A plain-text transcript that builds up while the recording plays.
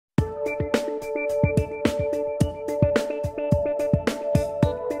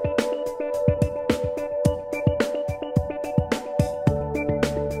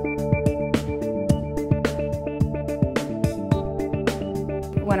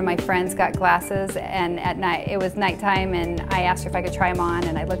of my friends got glasses, and at night, it was nighttime, and I asked her if I could try them on,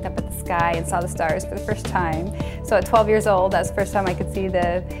 and I looked up at the sky and saw the stars for the first time. So at 12 years old, that was the first time I could see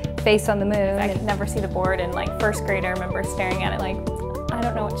the face on the moon. I could never see the board in like first grade. I remember staring at it like, I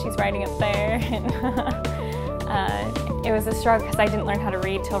don't know what she's writing up there. It was a struggle because I didn't learn how to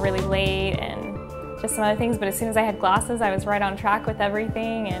read till really late and just some other things, but as soon as I had glasses, I was right on track with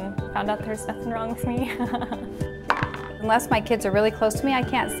everything and found out there's nothing wrong with me. Unless my kids are really close to me, I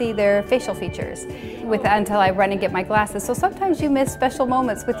can't see their facial features until I run and get my glasses. So sometimes you miss special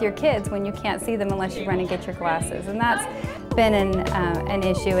moments with your kids when you can't see them unless you run and get your glasses. And that's been an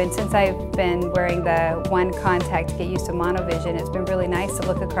issue. And since I've been wearing the one contact to get used to monovision, it's been really nice to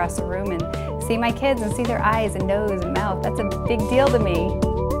look across the room and see my kids and see their eyes and nose and mouth. That's a big deal to me.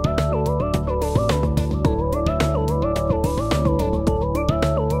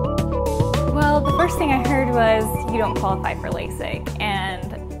 Well, the first thing I heard was, you don't qualify for Lasik,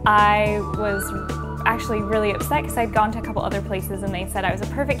 and I was actually really upset because I'd gone to a couple other places and they said I was a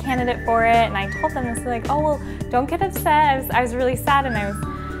perfect candidate for it, and I told them, this like, oh well, don't get upset. I was really sad and I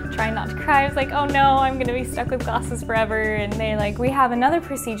was trying not to cry. I was like, oh no, I'm gonna be stuck with glasses forever, and they're like, we have another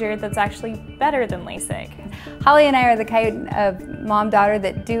procedure that's actually better than Lasik. Holly and I are the kind of mom-daughter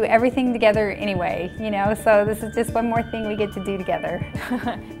that do everything together anyway, you know, so this is just one more thing we get to do together.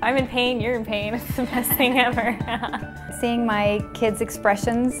 I'm in pain, you're in pain. It's the best thing ever. Seeing my kids'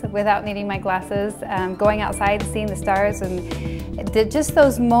 expressions without needing my glasses, going outside and seeing the stars, and just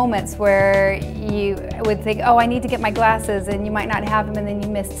those moments where you would think, oh, I need to get my glasses, and you might not have them and then you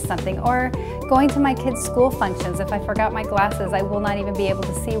missed something. Or going to my kids' school functions, if I forgot my glasses, I will not even be able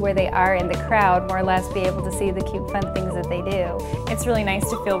to see where they are in the crowd, more or less be able to see the cute fun things that they do. It's really nice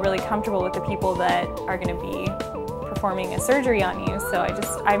to feel really comfortable with the people that are going to be performing a surgery on you, so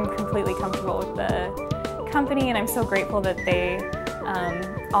I'm completely comfortable with the company, and I'm so grateful that they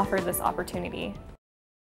offered this opportunity.